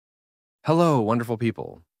Hello, wonderful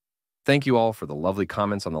people. Thank you all for the lovely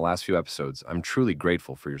comments on the last few episodes. I'm truly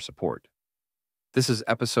grateful for your support. This is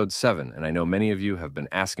episode 7, and I know many of you have been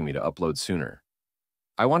asking me to upload sooner.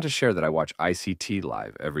 I want to share that I watch ICT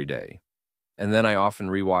live every day, and then I often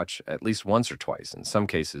rewatch at least once or twice, in some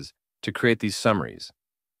cases, to create these summaries.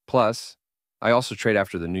 Plus, I also trade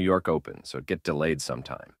after the New York Open, so it gets delayed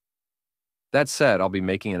sometime. That said, I'll be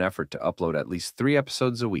making an effort to upload at least 3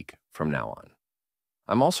 episodes a week from now on.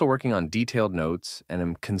 I'm also working on detailed notes and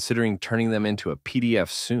am considering turning them into a PDF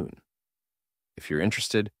soon. If you're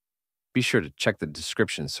interested, be sure to check the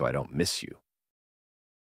description so I don't miss you.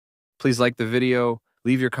 Please like the video,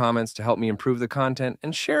 leave your comments to help me improve the content,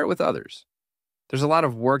 and share it with others. There's a lot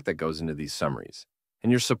of work that goes into these summaries,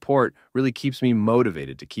 and your support really keeps me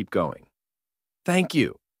motivated to keep going. Thank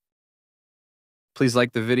you. Please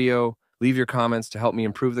like the video, leave your comments to help me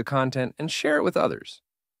improve the content, and share it with others.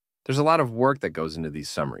 There's a lot of work that goes into these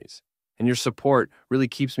summaries, and your support really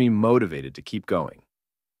keeps me motivated to keep going.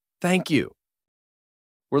 Thank you.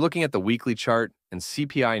 We're looking at the weekly chart, and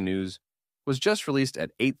CPI news was just released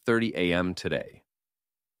at 8:30 a.m. today.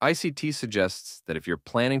 ICT suggests that if you're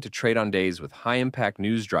planning to trade on days with high-impact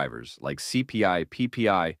news drivers like CPI,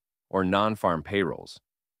 PPI, or non-farm payrolls,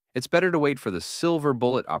 it's better to wait for the silver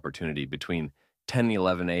bullet opportunity between 10 and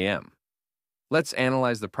 11 a.m. Let's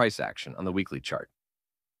analyze the price action on the weekly chart.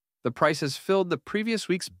 The price has filled the previous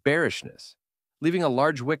week's bearishness, leaving a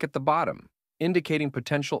large wick at the bottom, indicating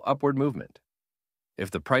potential upward movement.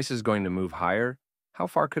 If the price is going to move higher, how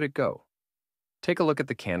far could it go? Take a look at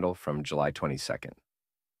the candle from July 22nd.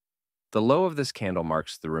 The low of this candle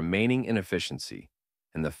marks the remaining inefficiency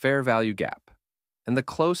in the fair value gap, and the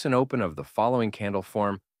close and open of the following candle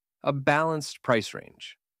form a balanced price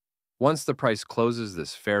range. Once the price closes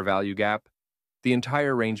this fair value gap, the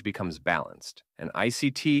entire range becomes balanced, and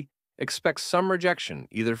ICT expects some rejection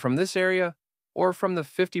either from this area or from the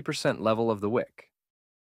 50% level of the wick.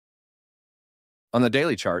 On the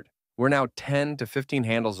daily chart, we're now 10 to 15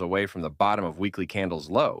 handles away from the bottom of weekly candle's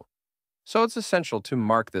low, so it's essential to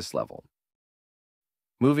mark this level.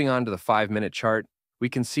 Moving on to the 5-minute chart, we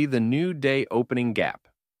can see the new day opening gap.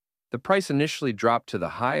 The price initially dropped to the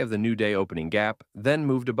high of the new day opening gap, then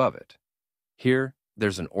moved above it. Here,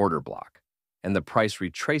 there's an order block, and the price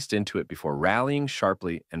retraced into it before rallying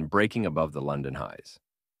sharply and breaking above the London highs.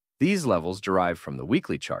 These levels, derived from the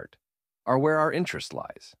weekly chart, are where our interest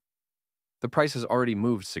lies. The price has already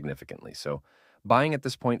moved significantly, so buying at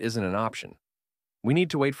this point isn't an option. We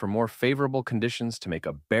need to wait for more favorable conditions to make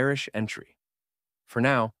a bearish entry. For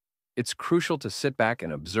now, it's crucial to sit back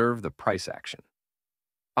and observe the price action.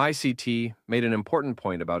 ICT made an important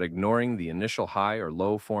point about ignoring the initial high or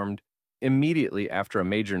low formed immediately after a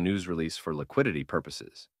major news release for liquidity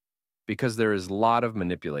purposes, because there is a lot of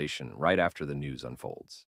manipulation right after the news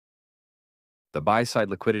unfolds. The buy-side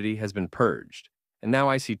liquidity has been purged, and now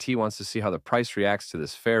ICT wants to see how the price reacts to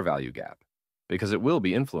this fair value gap, because it will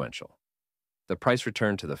be influential. The price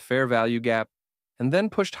returned to the fair value gap and then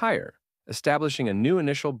pushed higher, establishing a new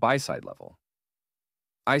initial buy-side level.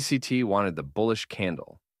 ICT wanted the bullish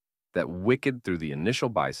candle that wicked through the initial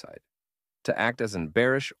buy-side to act as a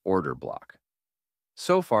bearish order block.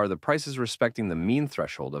 So far, the price is respecting the mean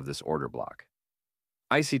threshold of this order block.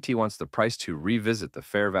 ICT wants the price to revisit the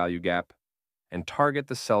fair value gap and target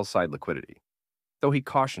the sell-side liquidity, though he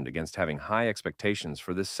cautioned against having high expectations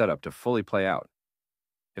for this setup to fully play out.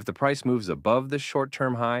 If the price moves above this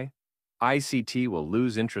short-term high, ICT will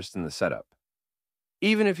lose interest in the setup.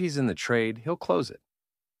 Even if he's in the trade, he'll close it.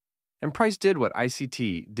 And price did what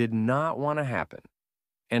ICT did not want to happen,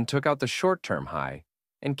 and took out the short-term high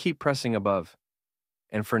and keep pressing above.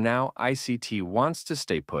 And for now, ICT wants to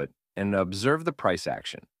stay put and observe the price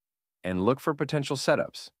action and look for potential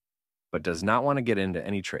setups, but does not want to get into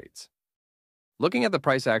any trades. Looking at the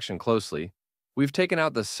price action closely, we've taken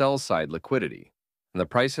out the sell-side liquidity, and the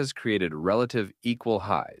price has created relative equal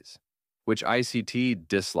highs, which ICT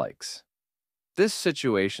dislikes. This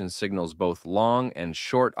situation signals both long and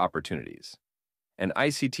short opportunities, and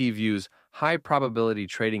ICT views high-probability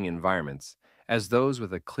trading environments as those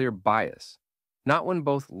with a clear bias, not when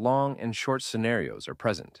both long and short scenarios are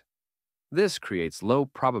present. This creates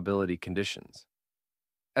low-probability conditions.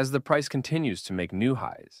 As the price continues to make new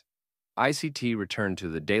highs, ICT returned to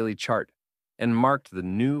the daily chart and marked the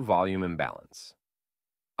new volume imbalance.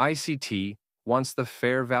 ICT wants the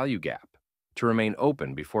fair value gap to remain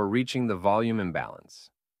open before reaching the volume imbalance.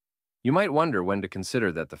 You might wonder when to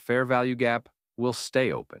consider that the fair value gap will stay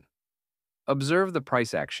open. Observe the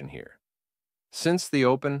price action here. Since the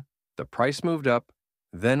open, the price moved up,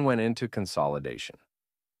 then went into consolidation.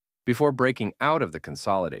 Before breaking out of the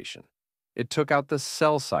consolidation, it took out the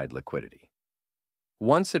sell-side liquidity.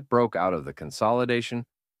 Once it broke out of the consolidation,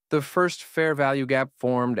 the first fair value gap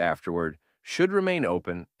formed afterward should remain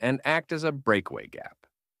open and act as a breakaway gap.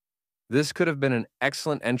 This could have been an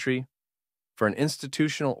excellent entry for an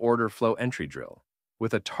institutional order flow entry drill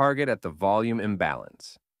with a target at the volume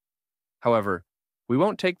imbalance. However, we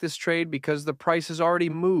won't take this trade because the price has already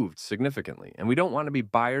moved significantly and we don't want to be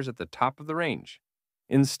buyers at the top of the range.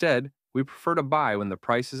 Instead, we prefer to buy when the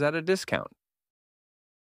price is at a discount.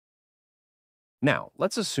 Now,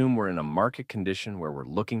 let's assume we're in a market condition where we're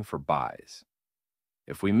looking for buys.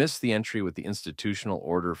 If we miss the entry with the institutional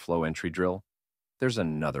order flow entry drill, there's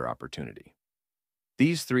another opportunity.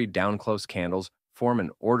 These three down close candles form an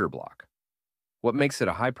order block. What makes it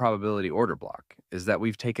a high probability order block is that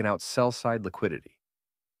we've taken out sell side liquidity.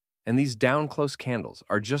 And these down close candles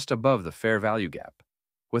are just above the fair value gap,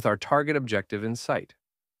 with our target objective in sight.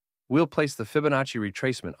 We'll place the Fibonacci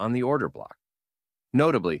retracement on the order block.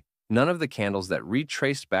 Notably, none of the candles that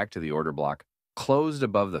retraced back to the order block closed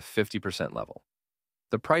above the 50% level.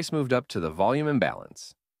 The price moved up to the volume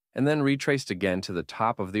imbalance and then retraced again to the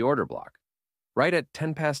top of the order block, right at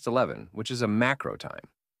 10 past 11, which is a macro time.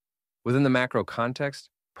 Within the macro context,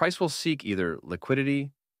 price will seek either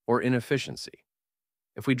liquidity or inefficiency.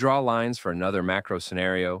 If we draw lines for another macro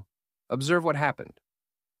scenario, observe what happened.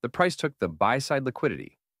 The price took the buy-side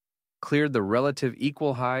liquidity, cleared the relative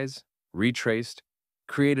equal highs, retraced,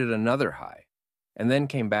 created another high, and then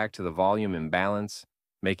came back to the volume imbalance,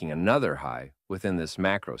 making another high within this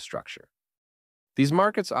macro structure. These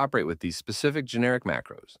markets operate with these specific generic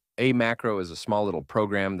macros. A macro is a small little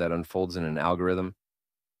program that unfolds in an algorithm,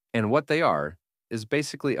 and what they are is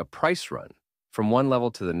basically a price run from one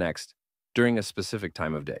level to the next during a specific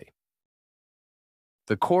time of day.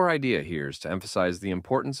 The core idea here is to emphasize the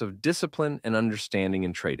importance of discipline and understanding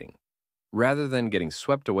in trading, rather than getting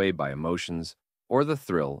swept away by emotions or the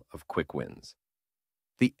thrill of quick wins.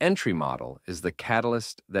 The entry model is the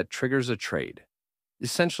catalyst that triggers a trade,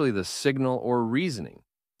 essentially the signal or reasoning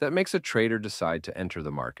that makes a trader decide to enter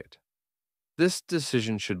the market. This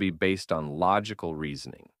decision should be based on logical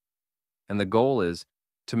reasoning, and the goal is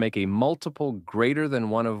to make a multiple greater than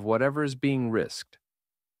one of whatever is being risked,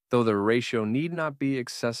 though the ratio need not be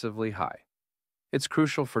excessively high. It's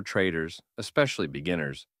crucial for traders, especially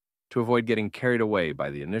beginners, to avoid getting carried away by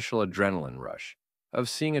the initial adrenaline rush of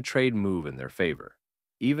seeing a trade move in their favor,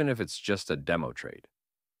 even if it's just a demo trade.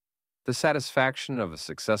 The satisfaction of a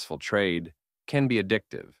successful trade can be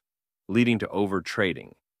addictive, leading to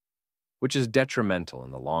over-trading, which is detrimental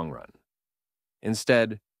in the long run.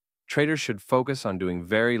 Instead, traders should focus on doing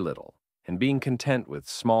very little and being content with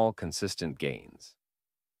small, consistent gains.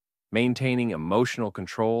 Maintaining emotional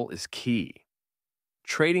control is key.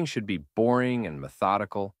 Trading should be boring and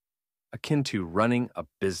methodical, akin to running a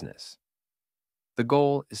business. The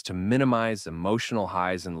goal is to minimize emotional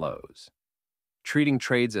highs and lows, treating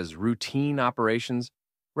trades as routine operations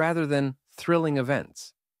rather than thrilling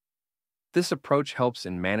events. This approach helps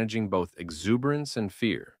in managing both exuberance and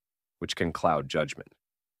fear, which can cloud judgment.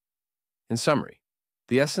 In summary,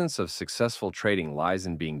 the essence of successful trading lies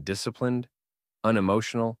in being disciplined,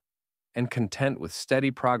 unemotional, and content with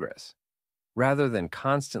steady progress, rather than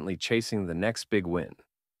constantly chasing the next big win.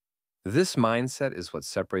 This mindset is what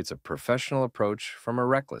separates a professional approach from a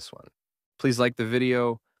reckless one. Please like the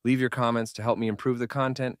video, leave your comments to help me improve the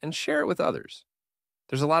content, and share it with others.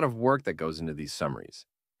 There's a lot of work that goes into these summaries,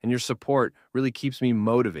 and your support really keeps me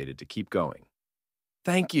motivated to keep going.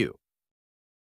 Thank you.